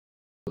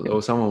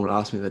or someone would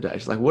ask me the other day,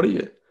 she's like, what are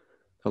you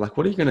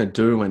going to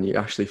do when you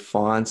actually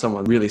find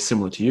someone really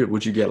similar to you?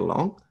 Would you get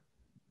along?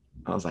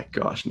 I was like,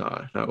 gosh,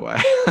 no way.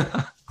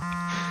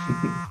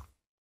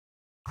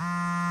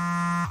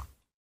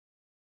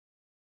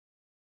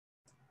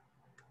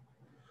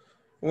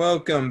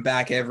 Welcome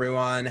back,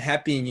 everyone.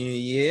 Happy New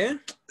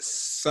Year.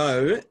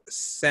 So,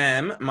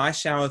 Sam, my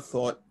shower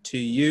thought to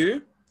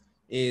you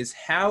is,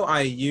 how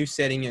are you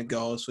setting your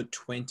goals for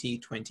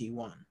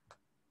 2021?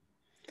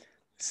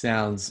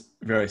 Sounds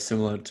very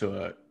similar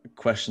to a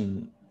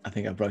question I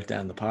think I broke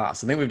down in the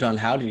past. I think we've done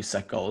how do you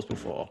set goals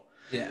before.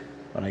 Yeah.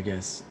 But I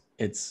guess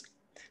it's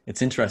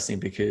interesting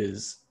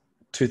because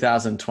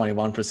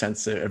 2021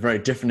 presents a very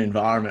different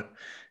environment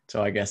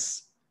to, I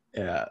guess,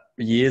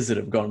 years that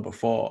have gone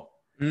before.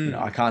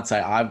 I can't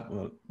say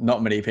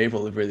not many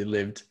people have really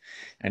lived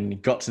and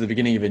got to the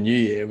beginning of a new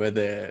year where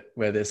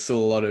there's still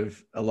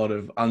a lot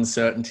of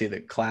uncertainty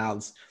that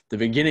clouds the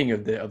beginning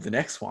of the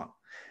next one.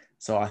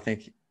 So I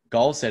think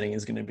goal setting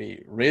is going to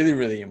be really,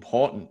 really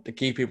important to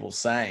keep people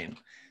sane,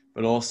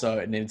 but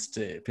also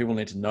people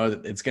need to know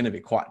that it's going to be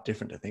quite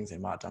different to things they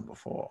might have done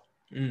before.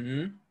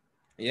 Mm-hmm.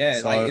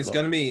 Yeah, so, it's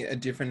going to be a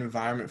different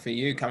environment for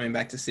you coming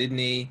back to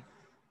Sydney,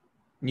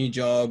 new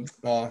job,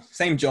 or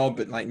same job,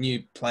 but like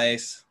new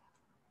place.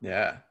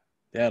 Yeah,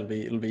 it'll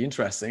be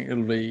interesting.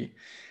 It'll be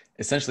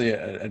essentially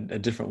a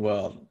different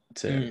world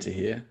to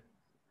hear.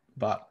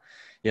 But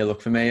yeah,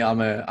 look, for me, I'm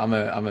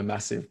a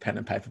massive pen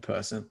and paper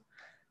person.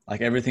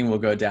 Like everything will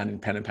go down in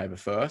pen and paper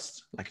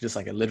first, like just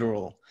like a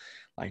literal,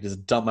 like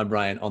just dump my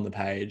brain on the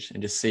page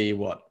and just see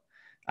what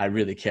I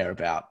really care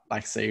about.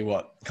 Like see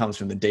what comes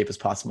from the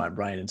deepest parts of my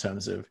brain in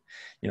terms of,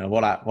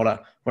 what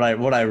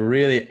I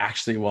really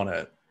actually want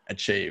to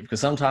achieve. Because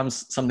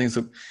sometimes some things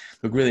look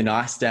really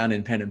nice down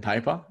in pen and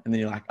paper, and then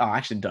you're like, oh, I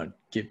actually don't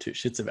give two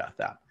shits about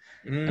that.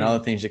 And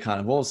other things you kind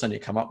of all of a sudden you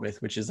come up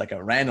with, which is like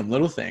a random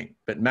little thing,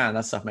 but man,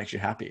 that stuff makes you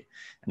happy,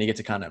 and you get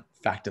to kind of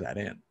factor that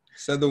in.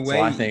 So the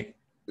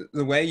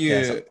way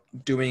you're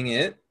doing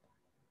it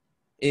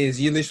is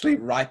you literally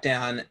write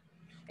down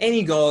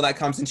any goal that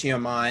comes into your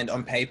mind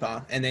on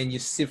paper, and then you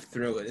sift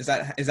through it. Is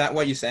that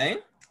what you're saying?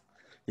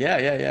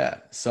 Yeah.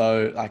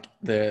 So like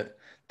the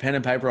pen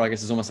and paper, I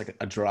guess, is almost like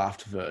a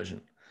draft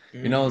version.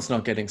 It's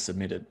not getting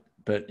submitted,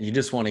 but you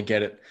just want to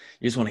get it.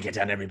 You just want to get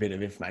down every bit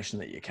of information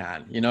that you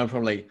can.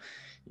 Probably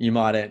you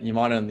might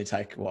only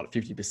take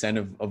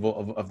 50%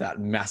 of that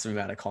massive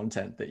amount of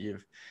content that you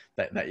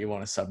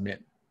want to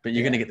submit, but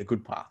you're going to get the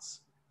good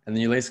parts, and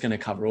then you're at least going to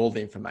cover all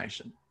the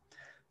information.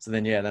 So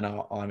then,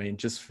 I mean,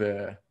 just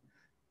for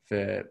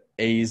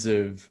ease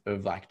of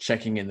like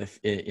checking in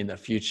the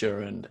future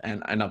and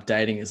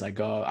updating as I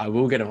go, I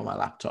will get them on my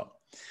laptop,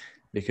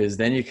 because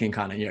then you can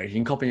kind of, you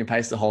can copy and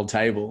paste the whole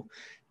table,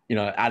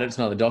 add it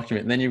to another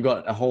document, and then you've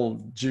got a whole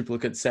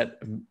duplicate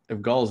set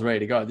of goals ready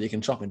to go that you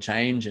can chop and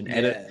change and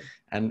edit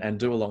and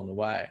do along the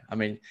way. I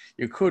mean,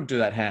 you could do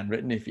that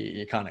handwritten if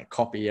you kind of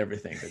copy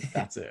everything, but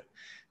that's it.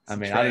 I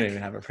mean, I don't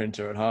even have a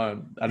printer at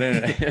home. I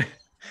don't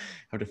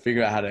have to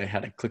figure out how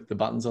to click the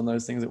buttons on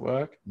those things at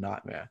work.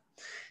 Nightmare.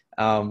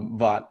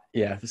 But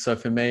yeah, so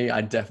for me,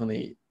 I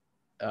definitely,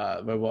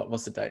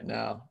 what's the date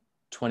now?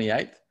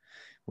 28th.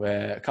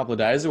 We're a couple of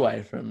days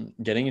away from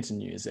getting into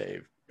New Year's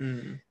Eve.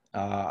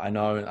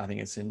 I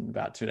think it's in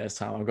about 2 days'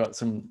 time. I've got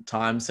some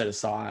time set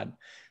aside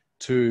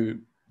to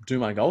do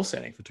my goal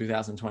setting for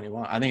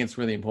 2021. I think it's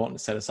really important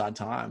to set aside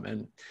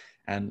time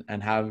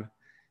and have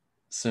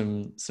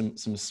some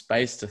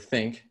space to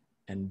think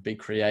and be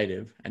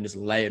creative and just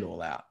lay it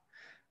all out.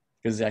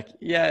 Because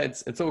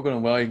it's all good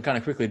and well. You can kind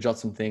of quickly jot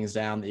some things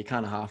down that you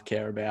kind of half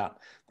care about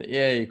that.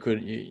 Yeah, you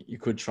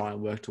could try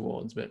and work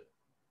towards, but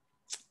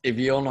if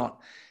you're not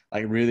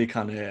like really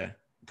kind of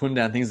putting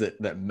down things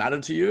that matter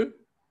to you,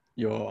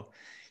 your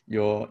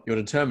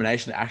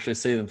determination to actually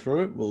see them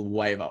through will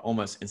waver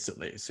almost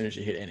instantly as soon as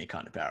you hit any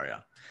kind of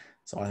barrier.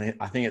 So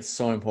I think it's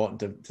so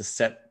important to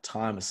set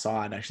time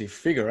aside and actually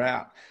figure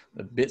out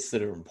the bits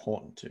that are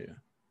important to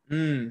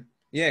you.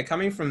 Yeah,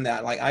 coming from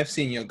that, like I've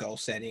seen your goal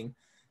setting,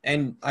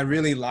 and I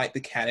really like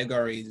the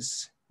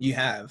categories you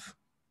have.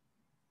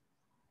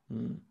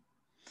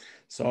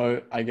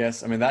 So I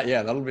guess, I mean,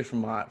 that'll be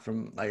from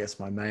I guess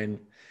my main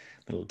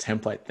little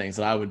template things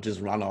that I would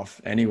just run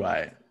off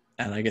anyway.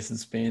 And I guess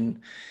it's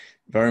been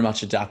very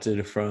much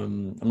adapted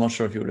from, I'm not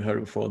sure if you would have heard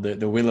it before,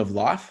 the Wheel of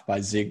Life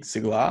by Zig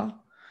Ziglar.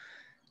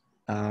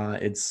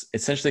 It's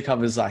essentially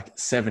covers like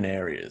 7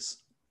 areas.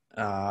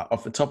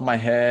 Off the top of my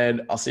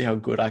head, I'll see how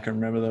good I can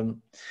remember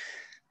them.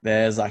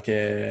 There's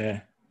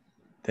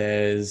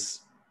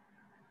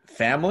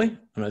family,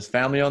 and there's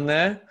family on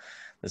there.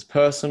 There's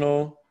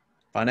personal,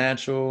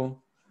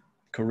 financial,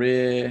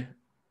 career,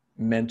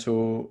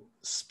 mental,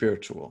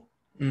 spiritual.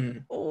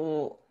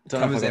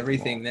 Covers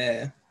everything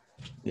there.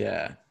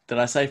 Yeah. Did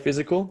I say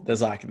physical?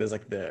 There's like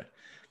the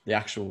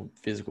actual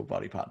physical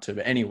body part too.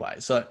 But anyway,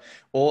 so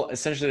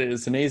essentially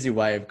it's an easy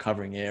way of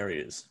covering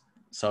areas.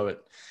 So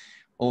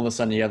all of a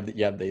sudden you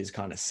have these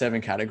kind of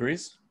 7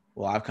 categories.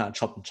 Well, I've kind of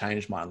chopped and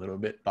changed mine a little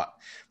bit, but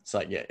it's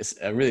like, it's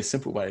a really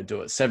simple way to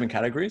do it. 7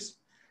 categories.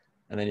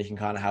 and then you can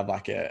kind of have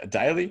like a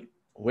daily,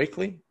 a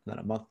weekly, and then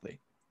a monthly.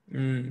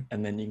 And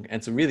then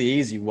it's a really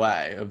easy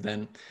way of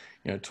then,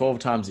 12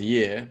 times a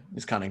year,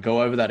 just kind of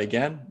go over that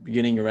again,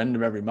 beginning or end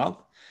of every month,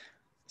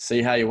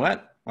 see how you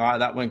went. All right,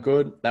 that went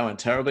good. That went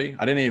terribly.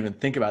 I didn't even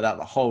think about that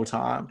the whole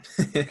time.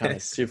 Kind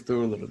of sift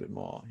through a little bit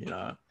more,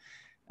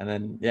 and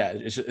then,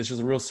 it's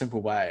just a real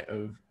simple way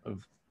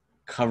of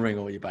covering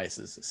all your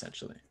bases,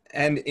 essentially.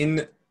 And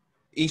in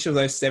each of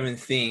those 7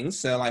 things,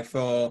 so like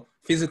for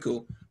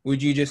physical,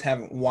 would you just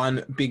have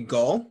one big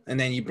goal and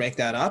then you break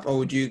that up,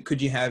 or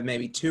could you have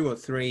maybe 2 or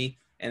 3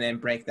 and then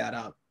break that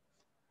up?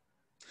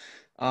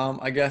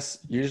 I guess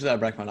usually I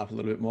break mine up a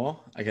little bit more.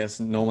 I guess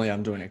normally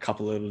I'm doing a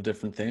couple of little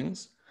different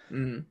things.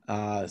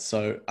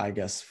 So I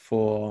guess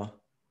for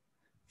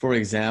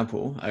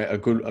example, a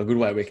good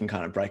way we can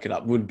kind of break it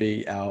up would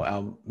be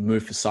our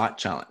Move for Sight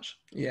challenge.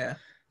 Yeah.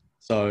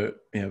 So,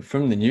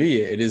 from the new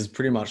year, it is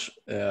pretty much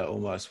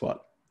almost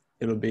what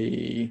it'll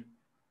be.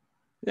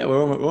 Yeah,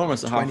 we're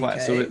almost halfway.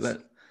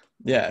 So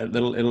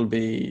it'll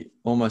be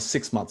almost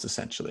 6 months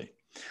essentially.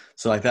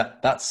 So like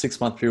that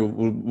 6-month period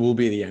will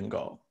be the end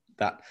goal.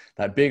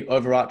 That big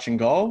overarching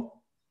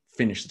goal,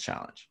 finish the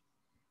challenge.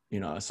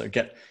 So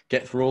get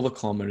through all the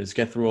kilometers,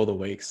 get through all the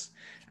weeks,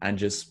 and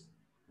just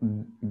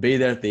be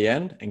there at the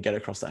end and get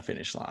across that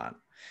finish line.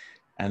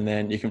 And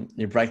then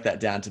you break that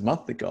down to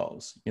monthly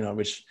goals,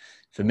 which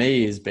for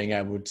me is being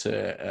able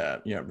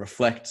to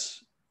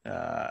reflect,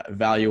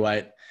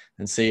 evaluate,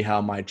 and see how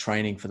my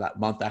training for that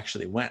month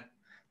actually went.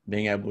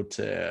 Being able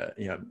to,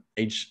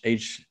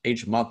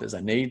 each month as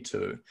I need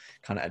to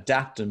kind of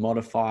adapt and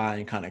modify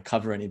and kind of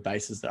cover any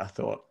bases that I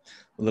thought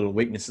were little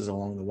weaknesses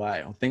along the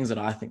way, or things that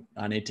I think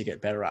I need to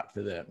get better at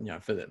for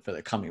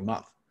the coming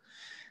month.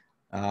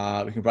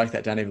 We can break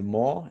that down even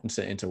more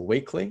into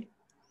weekly.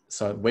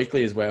 So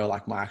weekly is where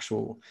like my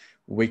actual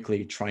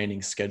weekly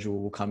training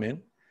schedule will come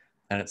in,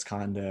 and it's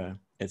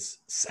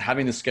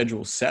having the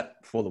schedule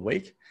set for the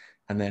week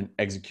and then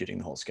executing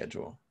the whole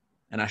schedule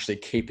and actually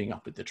keeping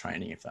up with the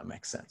training, if that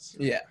makes sense.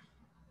 Yeah.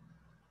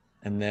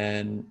 And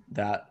then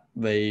that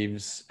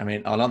leaves,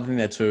 another thing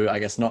there too, I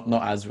guess not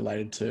as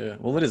related to,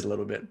 well, it is a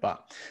little bit,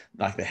 but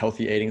like the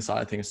healthy eating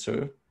side of things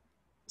too.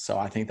 So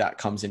I think that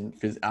comes in,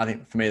 I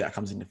think for me, that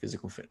comes into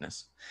physical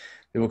fitness.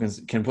 People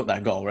can put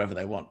that goal wherever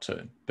they want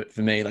to. But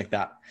for me, like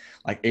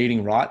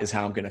eating right is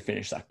how I'm going to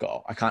finish that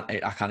goal. I can't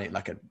eat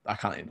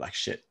like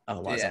shit.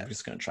 Otherwise I'm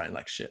just going to train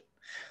like shit.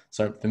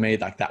 So for me,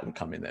 like that would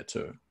come in there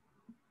too.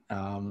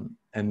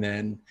 And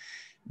then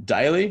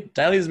daily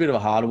is a bit of a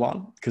harder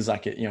one because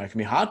it can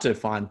be hard to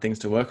find things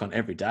to work on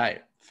every day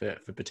for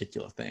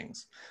particular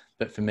things.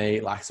 But for me,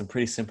 like some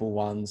pretty simple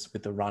ones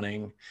with the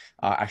running,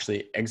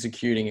 actually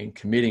executing and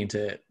committing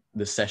to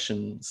the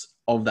sessions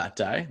of that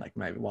day, like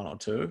maybe 1 or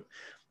 2,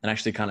 and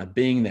actually kind of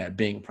being there,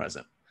 being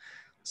present.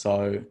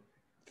 So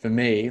for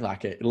me,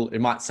 like it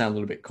might sound a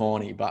little bit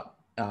corny, but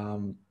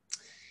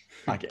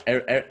like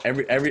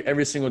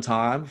every single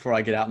time before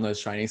I get out in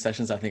those training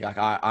sessions, I think like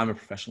I'm a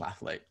professional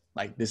athlete.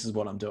 Like this is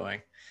what I'm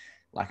doing.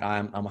 Like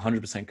I'm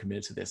 100%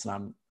 committed to this,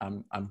 and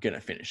I'm gonna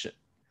finish it.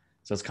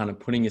 So it's kind of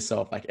putting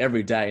yourself like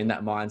every day in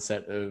that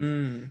mindset of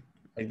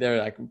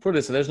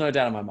so there's no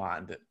doubt in my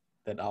mind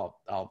that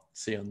I'll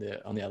see on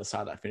the other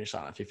side of that finish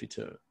line at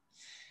 52,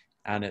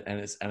 and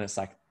it's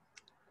like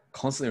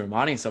constantly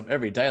reminding yourself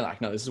every day,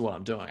 like, no, this is what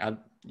I'm doing.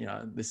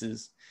 This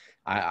is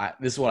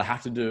what I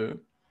have to do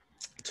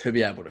to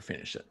be able to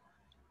finish it,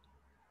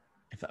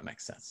 if that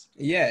makes sense.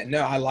 Yeah, no,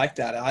 I like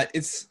that.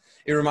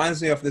 It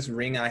reminds me of this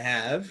ring I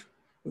have,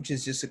 which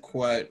is just a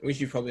quote, which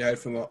you've probably heard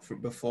from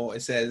before.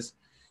 It says,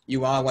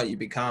 "You are what you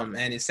become."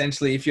 And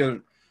essentially, if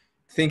you're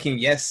thinking,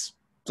 yes,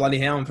 bloody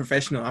hell, I'm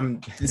professional, I'm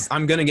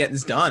going to get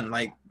this done.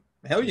 Like,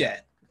 hell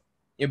yeah.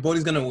 Your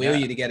body's going to will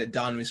you to get it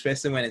done,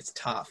 especially when it's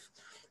tough.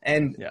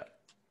 And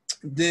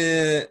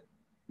the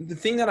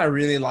thing that I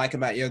really like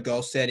about your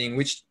goal setting,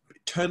 which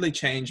totally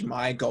changed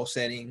my goal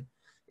setting,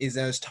 is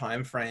those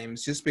time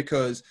frames. Just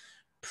because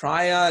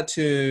prior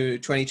to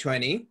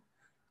 2020,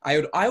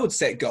 I would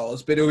set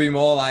goals, but it would be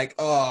more like,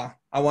 oh,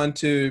 I want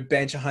to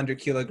bench 100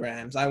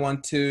 kilograms. I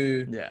want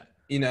to,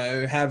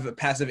 have a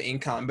passive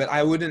income, but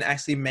I wouldn't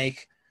actually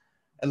make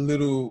a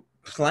little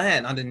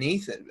plan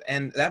underneath it.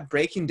 And that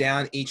breaking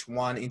down each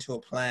one into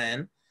a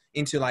plan,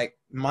 into like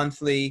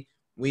monthly,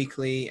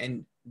 weekly,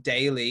 and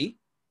daily,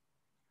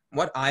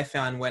 what I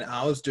found when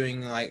I was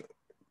doing like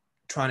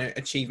trying to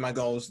achieve my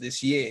goals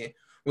this year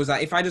was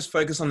that if I just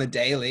focus on the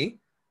daily,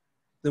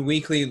 the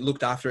weekly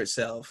looked after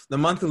itself, the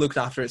monthly looked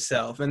after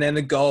itself, and then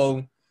the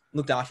goal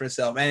looked after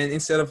itself. And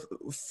instead of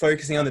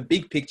focusing on the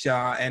big picture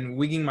and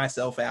wigging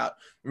myself out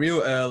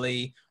real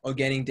early or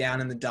getting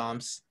down in the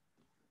dumps,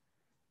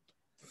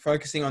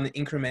 focusing on the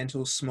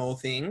incremental small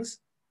things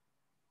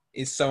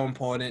is so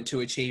important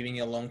to achieving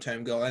your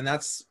long-term goal. And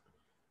that's,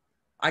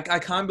 I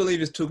can't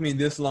believe it took me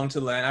this long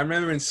to learn. I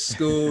remember in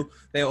school,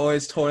 they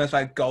always taught us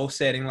like goal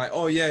setting, like,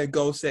 oh yeah,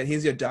 goal set,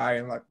 here's your diary.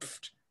 I'm like,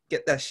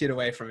 get that shit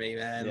away from me,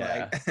 man.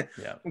 Yeah.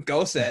 Like,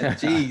 goal set,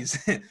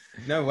 jeez,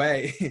 no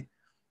way.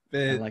 But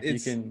and like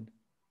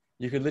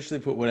you could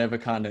literally put whatever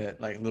kind of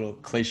like little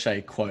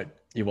cliche quote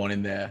you want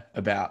in there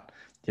about,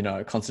 you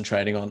know,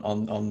 concentrating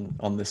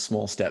on the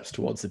small steps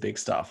towards the big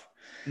stuff.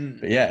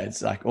 But yeah,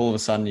 it's like all of a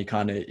sudden you're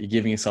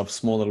giving yourself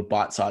small little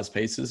bite-sized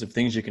pieces of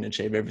things you can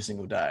achieve every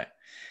single day.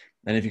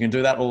 And if you can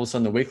do that, all of a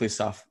sudden the weekly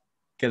stuff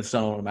gets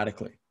done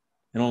automatically.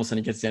 And all of a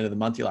sudden it gets to the end of the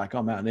month, you're like,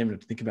 oh man, I didn't even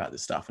have to think about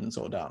this stuff, and it's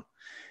all done.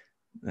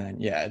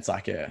 And yeah, it's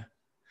like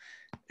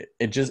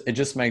it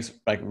just makes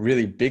like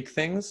really big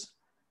things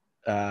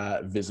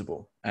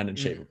visible and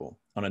achievable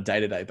on a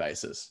day-to-day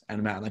basis.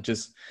 And man, that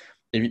just,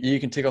 if you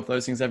can tick off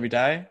those things every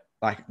day,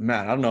 like,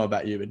 man, I don't know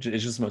about you, but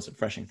it's just the most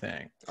refreshing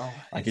thing. Oh,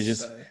 like you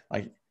just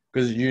like,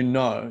 because you're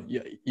not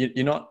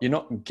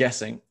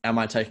guessing, am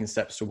I taking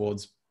steps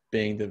towards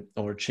being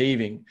or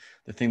achieving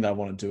the thing that I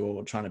want to do,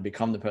 or trying to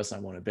become the person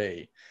I want to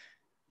be.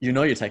 You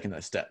know, you're taking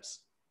those steps.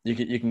 You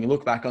can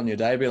look back on your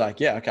day and be like,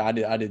 yeah, okay,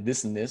 I did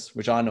this and this,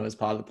 which I know is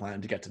part of the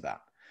plan to get to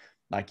that.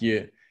 Like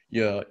you're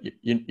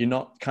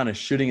not kind of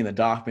shooting in the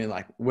dark, being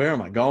like, where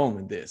am I going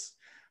with this?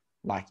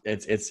 Like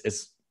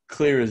it's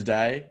clear as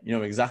day. You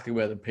know exactly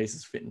where the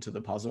pieces fit into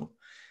the puzzle,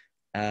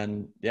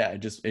 and yeah, it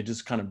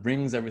just kind of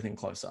brings everything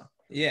closer.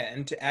 Yeah,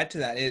 and to add to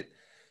that,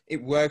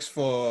 it works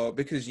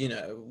because, you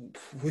know,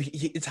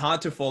 it's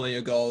hard to follow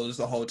your goals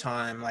the whole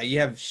time. Like you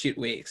have shit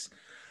weeks,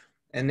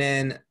 and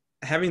then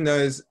having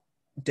those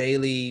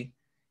daily,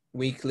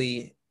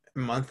 weekly,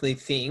 monthly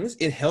things,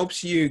 it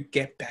helps you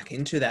get back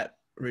into that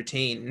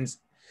routine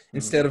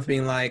instead of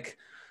being like,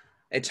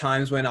 at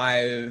times when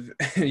I've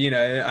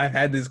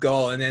had this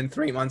goal and then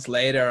 3 months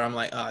later I'm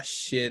like, oh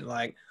shit,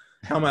 like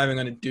how am I even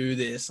going to do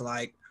this?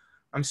 Like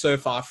I'm so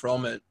far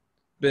from it.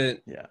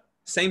 But yeah,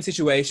 same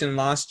situation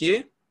last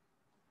year.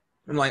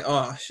 I'm like,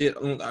 oh shit,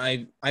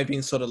 I've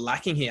been sort of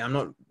lacking here. I'm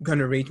not going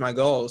to reach my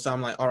goals. So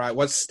I'm like, all right,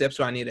 what steps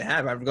do I need to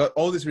have? I've got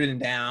all this written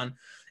down,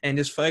 and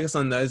just focus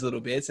on those little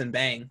bits and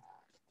bang.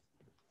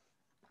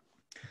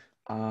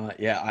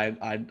 Yeah,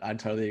 I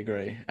totally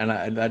agree.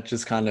 And that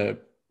just kind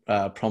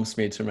of prompts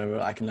me to remember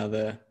like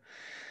another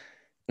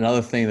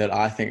thing that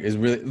I think is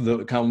really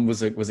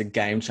was a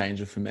game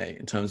changer for me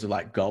in terms of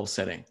like goal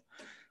setting.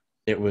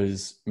 It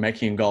was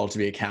making a goal to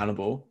be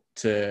accountable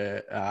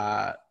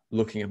to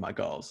looking at my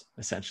goals,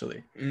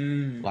 essentially.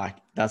 Like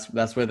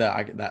that's where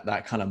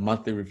that kind of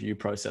monthly review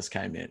process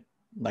came in.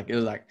 Like it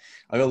was like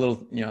I got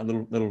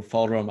a little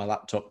folder on my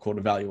laptop called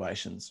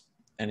evaluations,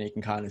 and you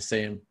can kind of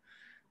see them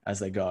as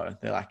they go.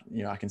 They're like,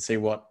 you know, I can see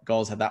what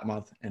goals had that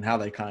month and how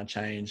they kind of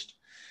changed,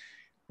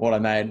 what I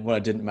made, what I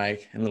didn't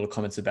make, and little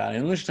comments about it.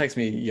 And it literally takes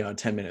me,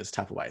 10 minutes to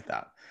tap away at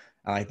that.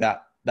 And like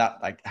that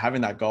like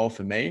having that goal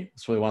for me,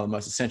 it's really one of the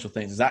most essential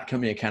things, is that can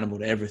be accountable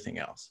to everything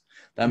else.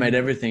 That made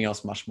everything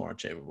else much more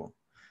achievable.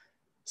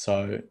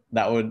 So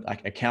that would,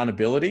 like,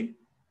 accountability,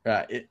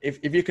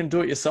 if you can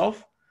do it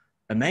yourself,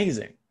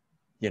 amazing.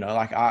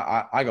 Like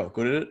I got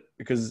good at it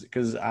because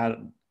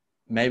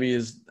my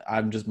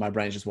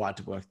brain's just wired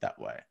to work that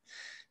way.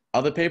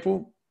 Other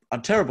people are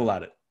terrible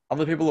at it.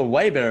 Other people are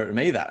way better at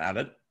me at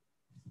it.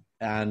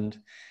 And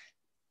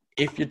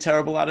if you're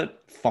terrible at it,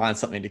 find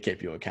something to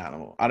keep you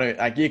accountable.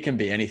 It can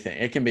be anything.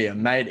 It can be a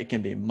mate. It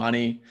can be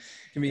money.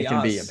 It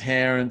can be your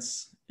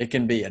parents. It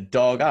can be a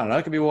dog. I don't know.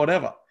 It can be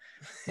whatever.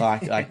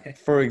 Like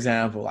for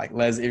example, like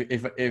Les,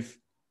 if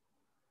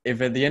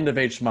at the end of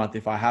each month,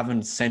 if I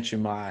haven't sent you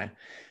my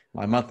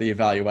monthly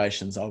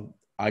evaluations,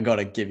 I got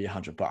to give you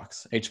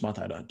 $100 each month.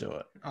 I don't do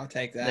it. I'll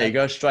take that. There you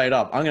go, straight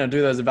up. I'm going to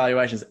do those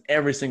evaluations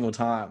every single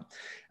time.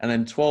 And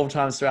then 12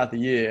 times throughout the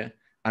year,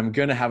 I'm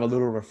going to have a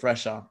little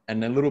refresher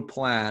and a little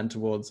plan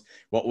towards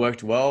what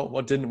worked well,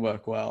 what didn't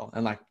work well.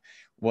 And like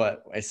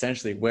what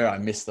essentially where I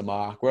missed the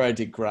mark, where I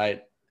did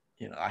great,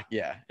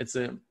 it's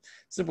a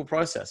simple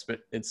process,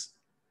 but it's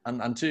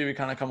until we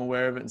kind of come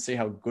aware of it and see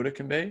how good it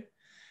can be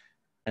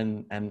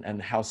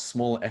and how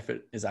small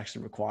effort is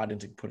actually required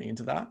into putting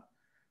into that.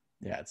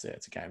 Yeah, it's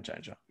a game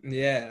changer.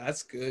 Yeah,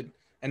 that's good.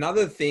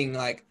 Another thing,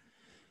 like,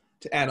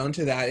 to add on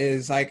to that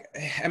is, like,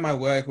 at my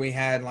work, we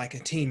had like a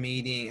team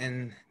meeting,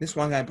 and this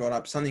one guy brought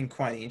up something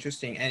quite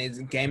interesting, and it's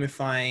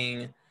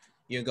gamifying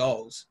your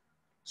goals.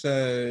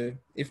 So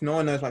if no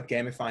one knows what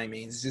gamifying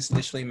means, it's just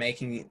literally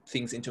making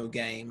things into a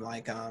game.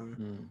 Like,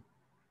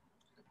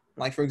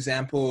 like for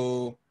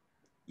example,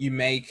 you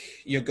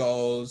make your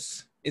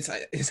goals.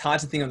 It's hard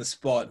to think on the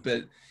spot,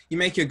 but you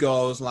make your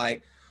goals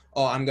like,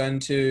 oh, I'm going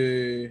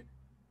to,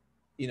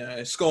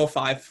 score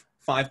five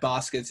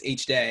baskets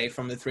each day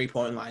from the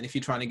 3-point line. If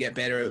you're trying to get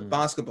better at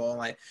basketball,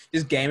 like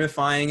just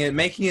gamifying it,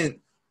 making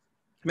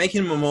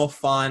it more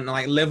fun,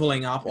 like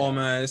leveling up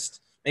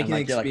almost, making an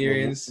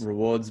experience. Like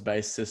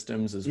rewards-based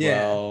systems as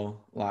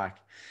well. Like,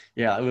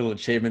 little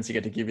achievements you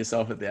get to give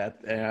yourself at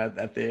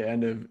the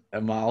end of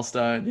a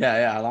milestone.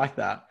 Yeah, I like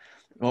that.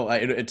 Well,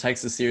 it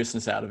takes the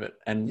seriousness out of it.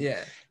 And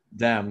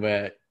damn,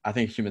 where I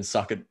think humans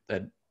suck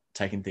at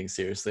taking things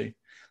seriously,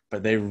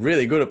 but they're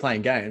really good at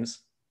playing games.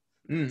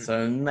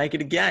 So make it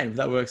a game if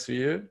that works for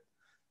you.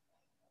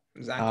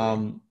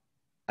 Exactly.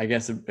 I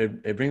guess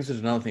it brings us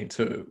to another thing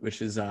too,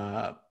 which is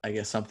I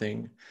guess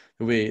something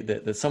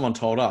that someone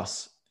told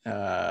us.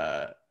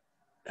 I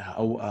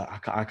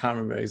can't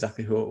remember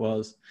exactly who it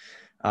was,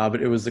 but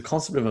it was the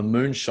concept of a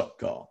moonshot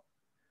goal.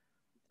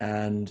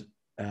 and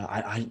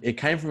it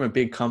came from a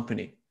big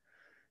company.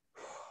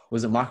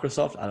 Was it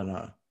Microsoft? I don't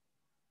know.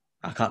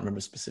 I can't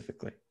remember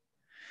specifically.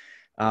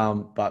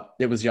 But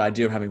it was the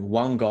idea of having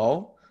one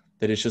goal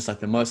that is just like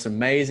the most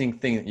amazing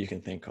thing that you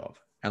can think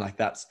of. And like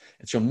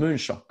it's your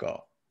moonshot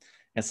goal.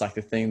 It's like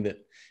the thing that,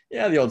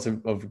 yeah, the odds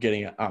of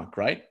getting it aren't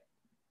great,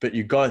 but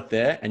you got it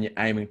there and you're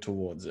aiming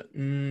towards it.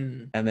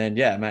 And then,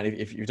 yeah, man,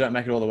 if you don't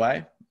make it all the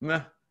way,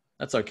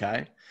 that's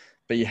okay.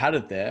 But you had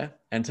it there,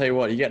 and tell you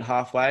what, you get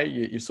halfway,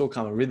 you still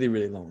come a really,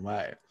 really long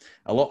way.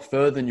 A lot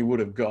further than you would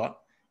have got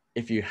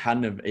if you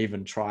hadn't have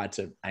even tried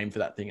to aim for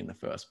that thing in the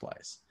first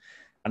place.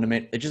 And I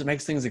mean, it just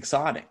makes things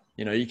exciting.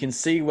 You know, you can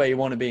see where you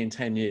want to be in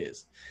 10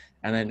 years.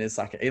 And then it's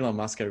like Elon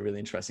Musk had a really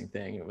interesting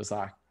thing. It was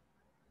like,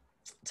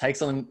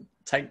 take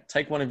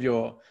one of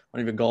your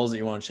goals that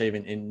you want to achieve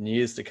in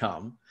years to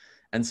come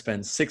and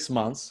spend 6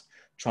 months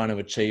trying to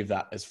achieve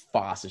that as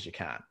fast as you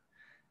can.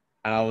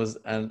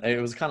 And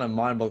it was kind of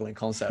mind-boggling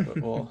concept,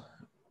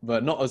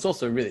 but it's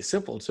also really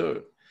simple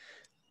too.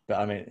 But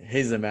I mean,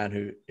 he's the man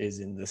who is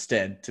in the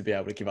stead to be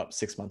able to give up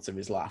 6 months of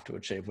his life to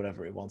achieve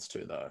whatever he wants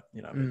to, though.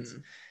 You know, it's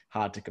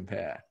hard to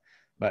compare.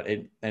 But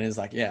it's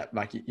like, yeah,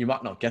 like you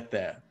might not get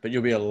there, but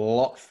you'll be a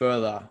lot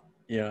further,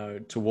 you know,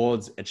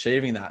 towards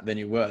achieving that than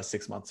you were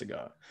 6 months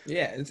ago.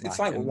 Yeah, it's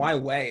like why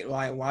wait?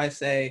 Why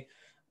say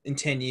in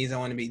 10 years I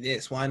want to be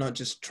this? Why not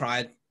just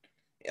try?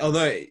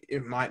 Although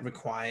it might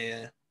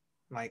require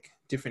like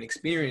different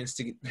experience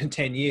to get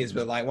 10 years,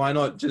 but like why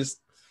not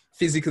just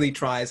physically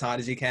try as hard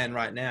as you can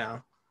right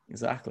now?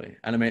 Exactly.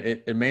 And I mean,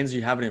 it means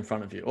you have it in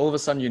front of you. All of a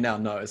sudden you now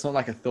know. It's not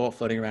like a thought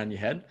floating around your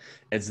head.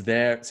 It's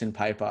there, it's in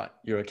paper,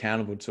 you're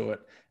accountable to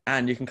it,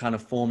 and you can kind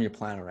of form your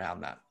plan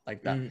around that.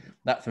 Like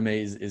that for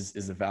me is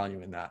the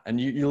value in that. And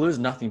you lose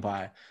nothing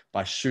by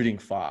shooting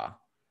far.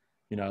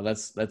 You know,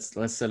 let's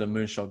set a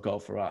moonshot goal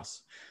for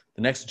us.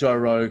 The next Joe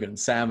Rogan,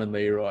 Sam and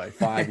Leroy,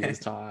 5 years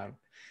time,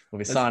 we'll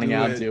be signing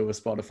our deal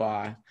with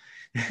Spotify.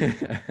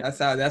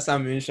 That's our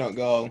moonshot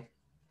goal.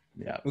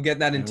 Yeah. We'll get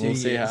that in 2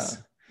 years.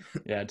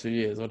 Yeah, 2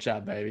 years. Watch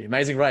out, baby.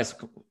 Amazing Race.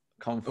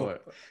 Come for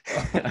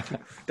it.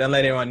 Don't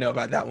let anyone know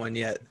about that one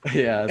yet.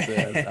 Yeah,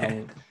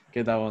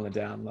 get that one on the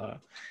down low.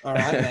 All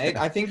right, mate.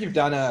 I think you've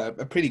done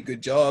a pretty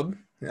good job.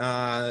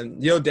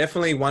 You're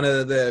definitely one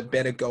of the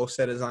better goal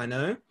setters I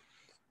know.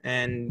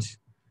 And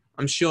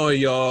I'm sure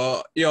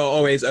you're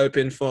always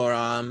open for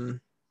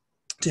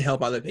to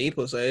help other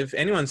people. So if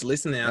anyone's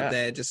listening out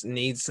there just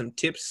needs some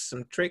tips,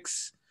 some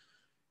tricks,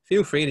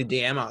 feel free to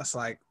DM us.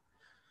 Like,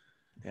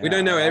 we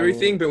don't know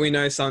everything, but we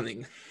know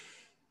something.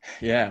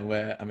 Yeah,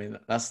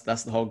 that's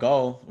the whole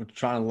goal. We're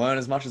trying to learn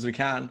as much as we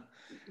can.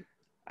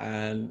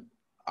 And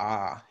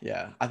I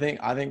think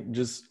I've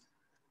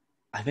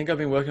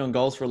been working on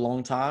goals for a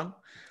long time.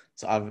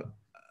 So I've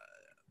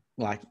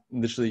like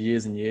literally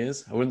years and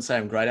years. I wouldn't say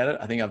I'm great at it.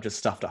 I think I've just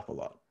stuffed up a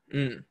lot.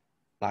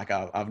 Like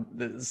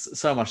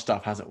so much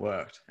stuff hasn't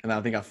worked. And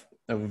I think I've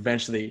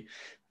eventually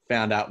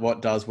found out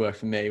what does work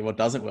for me, what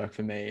doesn't work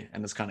for me,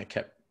 and it's kind of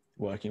kept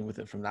working with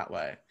it from that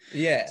way.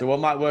 Yeah. So what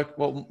might work,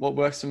 what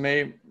works for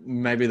me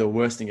may be the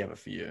worst thing ever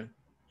for you,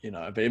 you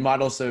know, but it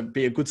might also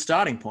be a good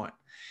starting point.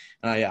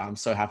 And I'm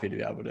so happy to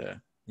be able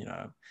to, you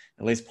know,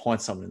 at least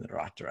point someone in the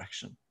right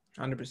direction.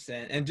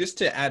 100%. And just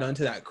to add on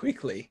to that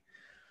quickly,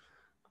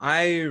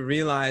 I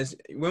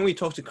realized when we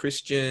talked to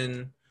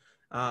Christian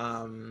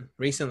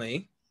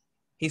recently,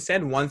 he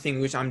said one thing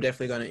which I'm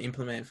definitely going to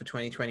implement for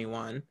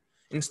 2021.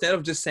 Instead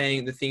of just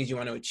saying the things you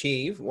want to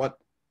achieve, what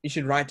you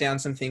should write down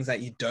some things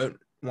that you don't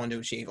want to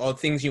achieve or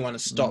things you want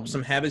to stop,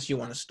 some habits you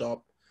want to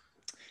stop.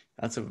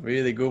 That's a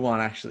really good one,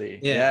 actually.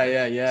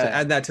 Yeah. So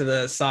add that to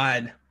the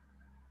side.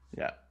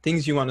 Yeah.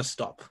 Things you want to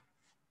stop.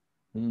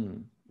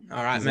 All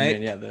right,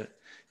 mate.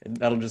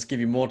 That'll just give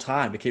you more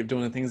time to keep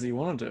doing the things that you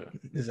want to do.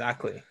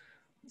 Exactly.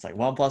 It's like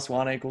 1 +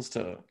 1 =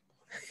 2.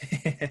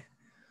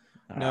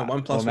 No,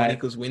 1 + 1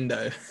 =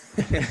 window.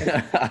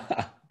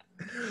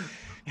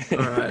 All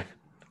right.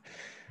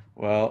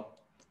 Well,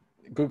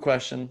 good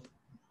question.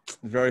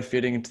 Very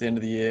fitting into the end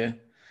of the year.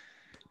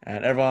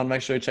 And everyone,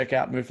 make sure you check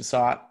out Move for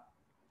Sight.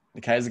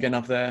 The K's are getting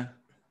up there.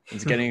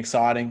 It's getting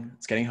exciting.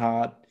 It's getting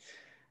hard.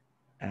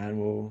 And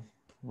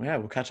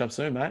we'll catch up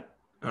soon, mate.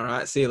 All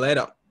right. See you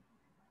later.